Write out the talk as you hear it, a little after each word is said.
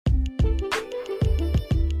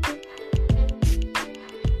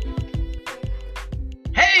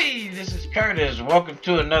Curtis. Welcome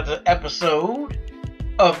to another episode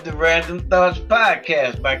of the Random Thoughts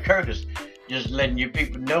Podcast by Curtis. Just letting you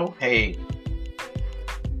people know, hey,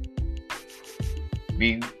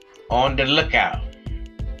 be on the lookout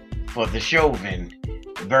for the Chauvin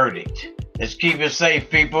verdict. Let's keep it safe,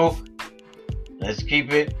 people. Let's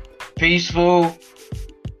keep it peaceful,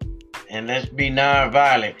 and let's be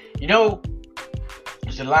nonviolent. You know,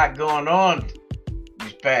 there's a lot going on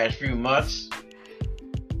these past few months.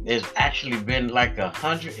 There's actually been like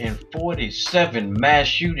 147 mass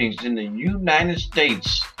shootings in the United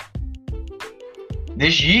States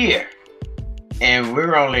this year. And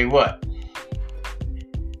we're only,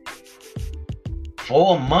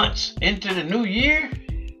 4 months into the new year?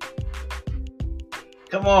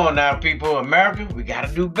 Come on now, people. America, we got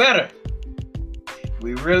to do better.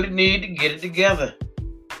 We really need to get it together.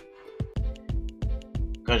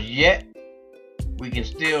 Because yet, we can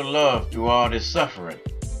still love through all this suffering.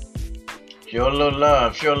 Show a little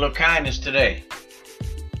love, show a little kindness today.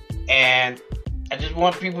 And I just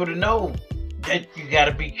want people to know that you got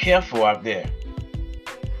to be careful out there.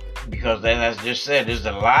 Because as I just said, there's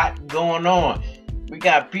a lot going on. We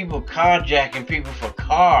got people carjacking people for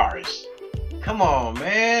cars. Come on,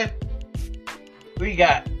 man. We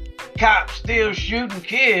got cops still shooting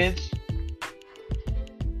kids.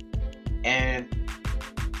 And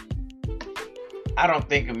I don't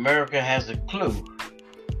think America has a clue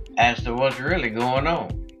as to what's really going on.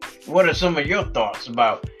 What are some of your thoughts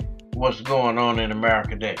about what's going on in America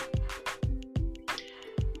today?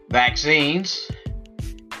 Vaccines,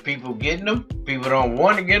 people getting them, people don't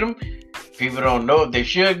want to get them, people don't know if they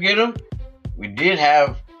should get them. We did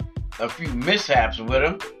have a few mishaps with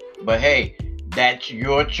them, but hey, that's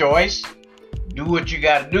your choice. Do what you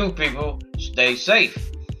got to do, people. Stay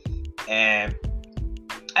safe. And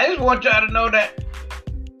I just want y'all to know that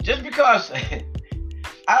just because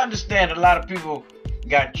I understand a lot of people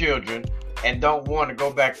got children and don't want to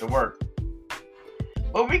go back to work.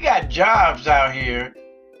 But we got jobs out here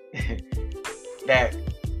that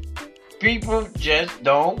people just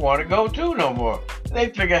don't want to go to no more. They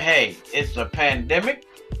figure, hey, it's a pandemic.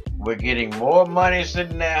 We're getting more money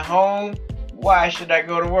sitting at home. Why should I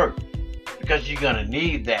go to work? Because you're going to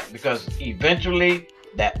need that. Because eventually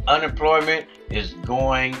that unemployment is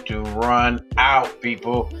going to run out,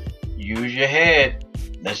 people. Use your head.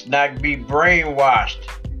 Let's not be brainwashed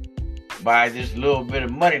by this little bit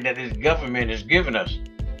of money that this government is giving us.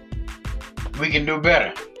 We can do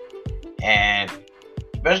better. And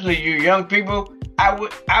especially you young people,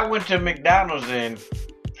 I went to McDonald's and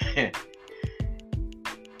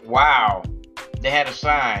wow, they had a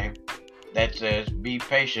sign that says, be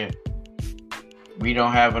patient. We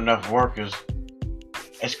don't have enough workers.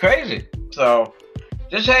 It's crazy. So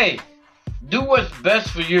just, hey, do what's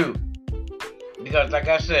best for you. Because like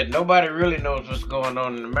I said, nobody really knows what's going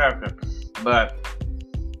on in America. But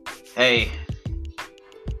hey,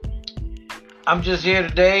 I'm just here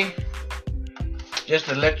today just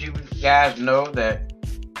to let you guys know that,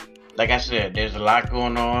 like I said, there's a lot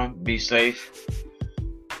going on. Be safe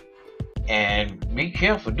and be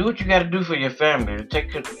careful. Do what you got to do for your family.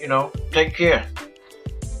 Take care.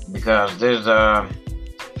 Because there's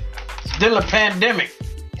still a pandemic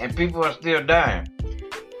and people are still dying.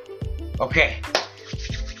 Okay.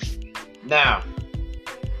 Now,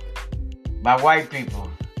 my white people,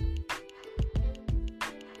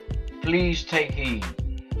 please take heed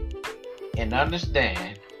and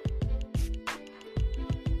understand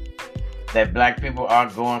that black people are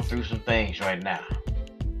going through some things right now.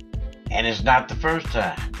 And it's not the first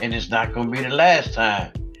time, and it's not going to be the last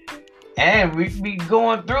time. And we've been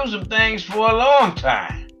going through some things for a long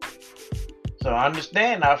time. So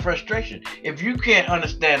understand our frustration. If you can't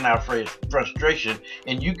understand our frustration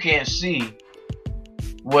and you can't see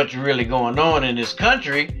what's really going on in this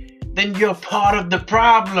country, then you're part of the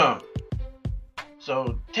problem.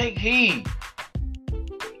 So take heed.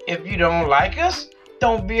 If you don't like us,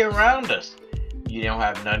 don't be around us. You don't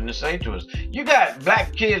have nothing to say to us. You got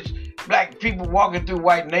black kids, black people walking through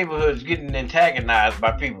white neighborhoods getting antagonized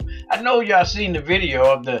by people. I know y'all seen the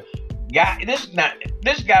video of the guy.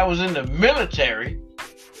 This guy was in the military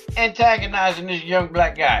antagonizing this young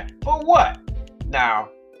black guy. For what? Now,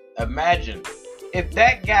 imagine if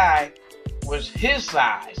that guy was his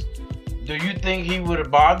size. Do you think he would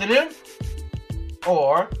have bothered him?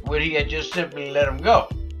 Or would he have just simply let him go?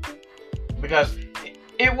 Because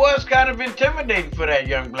it was kind of intimidating for that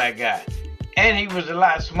young black guy. And he was a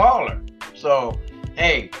lot smaller. So,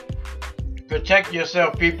 hey, protect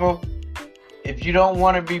yourself, people. If you don't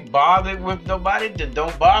want to be bothered with nobody, then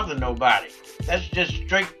don't bother nobody. That's just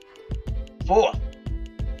straightforward.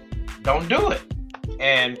 Don't do it.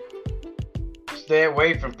 And stay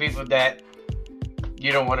away from people that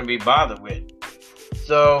you don't want to be bothered with.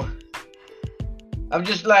 So I'm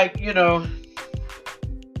just like,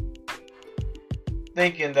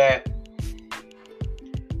 thinking that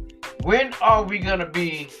when are we going to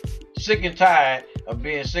be sick and tired of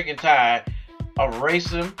being sick and tired of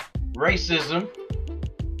racism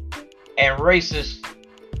and racist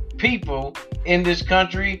people in this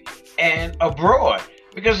country and abroad?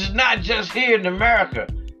 Because it's not just here in America.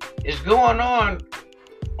 It's going on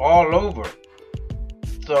all over.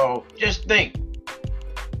 So just think.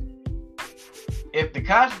 If the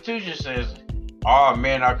Constitution says all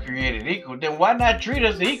men are created equal, then why not treat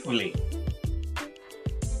us equally?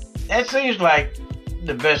 That seems like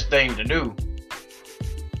the best thing to do.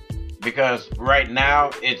 Because right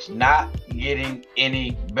now, it's not getting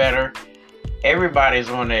any better.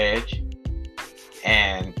 Everybody's on edge.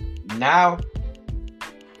 And now,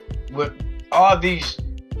 with all these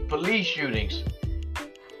police shootings,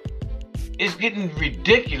 it's getting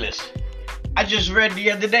ridiculous. I just read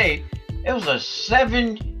the other day, it was a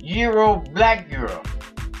 7-year-old black girl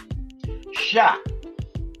shot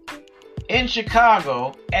in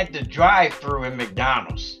Chicago at the drive-thru in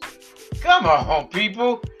McDonald's. Come on,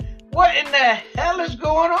 people. What in the hell is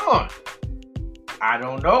going on? I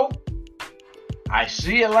don't know. I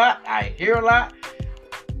see a lot. I hear a lot.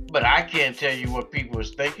 But I can't tell you what people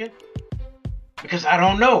is thinking. Because I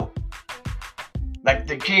don't know. Like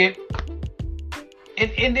the kid in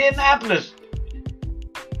Indianapolis.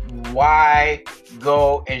 Why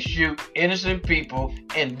go and shoot innocent people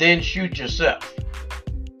and then shoot yourself?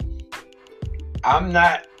 I'm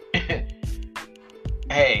not,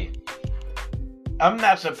 I'm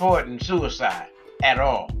not supporting suicide at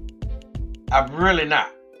all. I'm really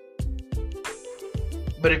not.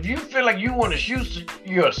 But if you feel like you want to shoot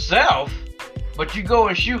yourself, but you go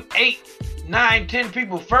and shoot 8, 9, 10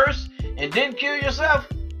 people first and then kill yourself,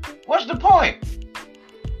 what's the point?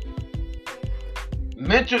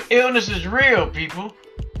 Mental illness is real, people.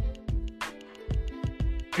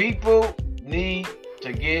 People need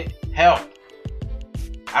to get help.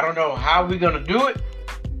 I don't know how we're going to do it,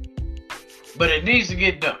 but it needs to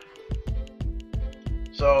get done.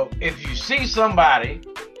 So if you see somebody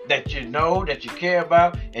that you know, that you care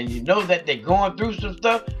about, and you know that they're going through some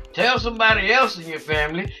stuff, tell somebody else in your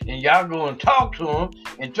family, and y'all go and talk to them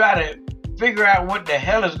and try to figure out what the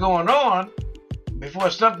hell is going on before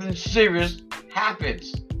something serious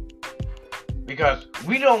happens. Because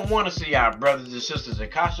we don't want to see our brothers and sisters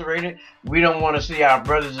incarcerated. We don't want to see our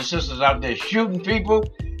brothers and sisters out there shooting people.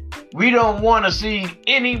 We don't want to see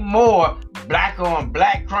any more black on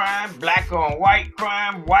black crime, black on white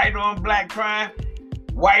crime, white on black crime,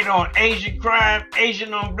 white on Asian crime,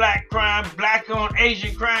 Asian on black crime, black on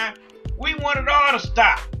Asian crime. We want it all to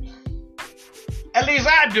stop. At least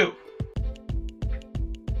I do.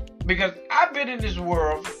 Because I've been in this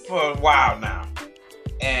world for a while now.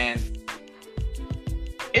 And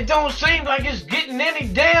it don't seem like it's getting any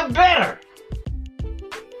damn better.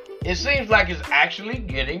 It seems like it's actually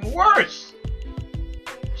getting worse.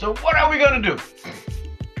 So what are we going to do?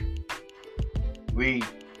 We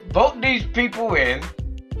vote these people in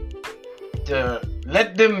to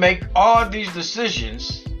let them make all these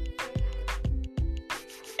decisions,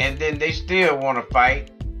 and then they still want to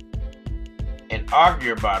fight and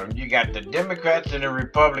argue about them. You got the Democrats and the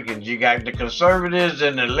Republicans. You got the conservatives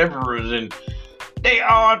and the liberals, and they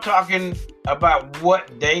all talking about what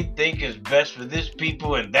they think is best for this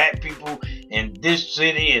people and that people in this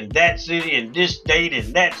city and that city and this state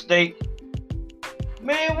and that state.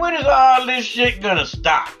 Man, when is all this shit gonna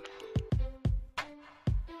stop?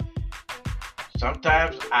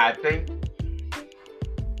 Sometimes I think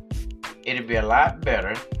it'd be a lot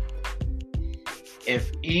better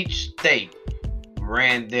if each state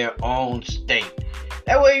ran their own state.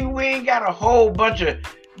 That way we ain't got a whole bunch of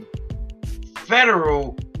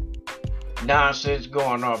federal nonsense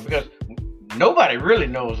going on, because nobody really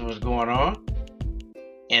knows what's going on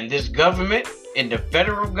in this government, in the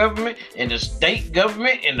federal government, in the state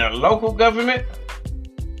government, in the local government.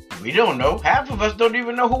 We don't know. Half of us don't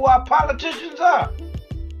even know who our politicians are.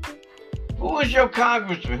 Who is your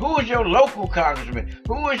congressman? Who is your local congressman?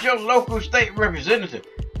 Who is your local state representative?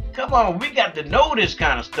 Come on, we got to know this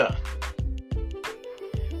kind of stuff.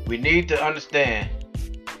 We need to understand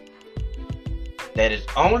that it's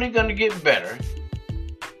only going to get better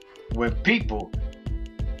when people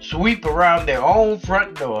sweep around their own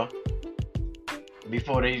front door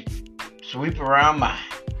before they sweep around mine.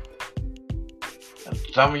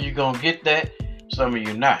 Some of you going to get that, some of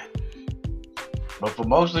you not. But for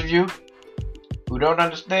most of you who don't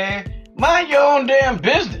understand, mind your own damn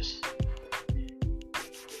business.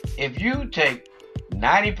 If you take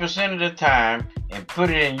 90% of the time and put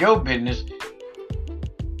it in your business,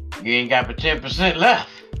 you ain't got but 10% left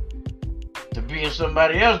to be in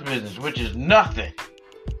somebody else's business, which is nothing.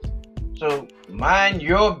 So mind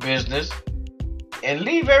your business and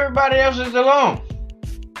leave everybody else's alone.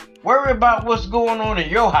 Worry about what's going on in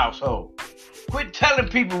your household. Quit telling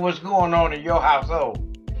people what's going on in your household,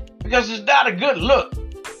 because it's not a good look.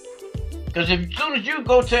 Because as soon as you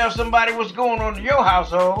go tell somebody what's going on in your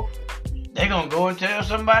household, they're going to go and tell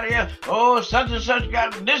somebody else, oh, such and such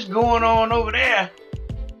got this going on over there.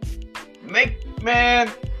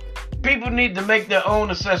 People need to make their own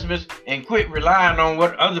assessments and quit relying on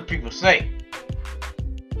what other people say.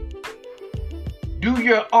 Do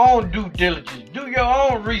your own due diligence. Do your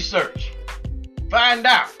own research. Find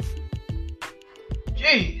out.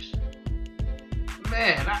 Jeez.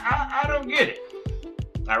 Man, I don't get it.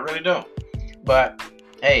 I really don't. But,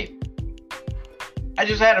 hey, I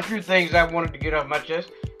just had a few things I wanted to get off my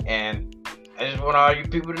chest. And I just want all you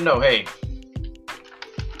people to know, hey,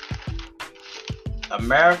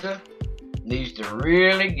 America needs to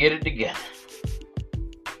really get it together.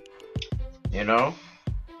 You know?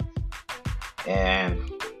 And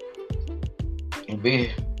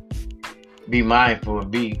be mindful,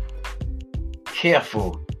 be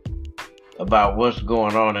careful about what's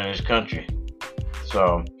going on in this country.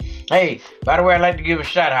 So, hey, by the way, I'd like to give a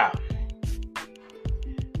shout out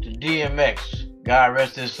to DMX, God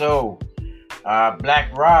rest his soul.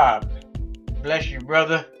 Black Rob, bless you,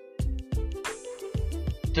 brother.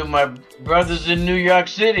 To my brothers in New York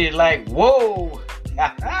City, like, whoa,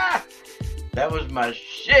 that was my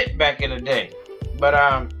shit back in the day. But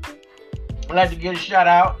I'd like to give a shout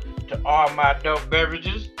out to all my adult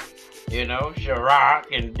beverages, you know, Ciroc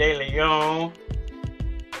and De Leon,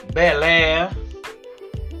 Bel Air,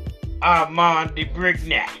 Armand de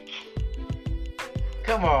Brignac.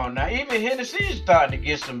 Come on now, even Hennessy is starting to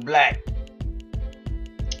get some black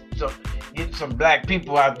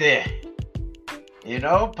people out there, you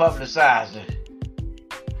know, publicizing,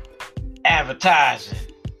 advertising.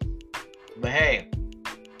 But hey,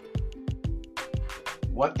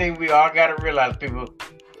 one thing we all got to realize, people,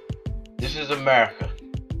 this is America.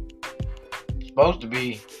 It's supposed to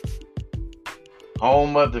be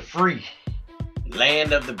home of the free,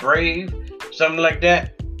 land of the brave, something like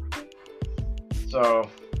that. So,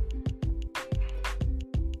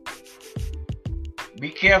 be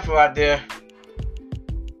careful out there.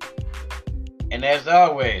 And as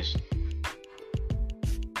always,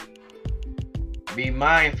 be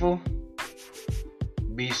mindful,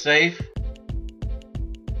 be safe,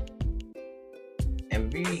 and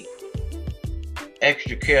be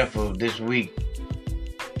extra careful this week,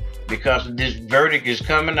 because this verdict is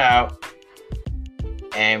coming out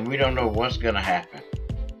and we don't know what's going to happen.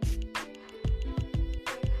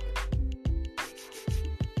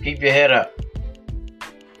 Keep your head up.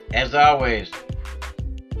 As always,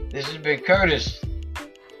 this has been Curtis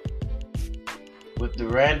with the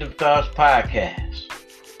Random Thoughts Podcast.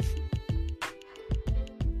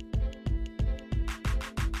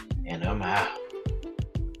 And I'm out.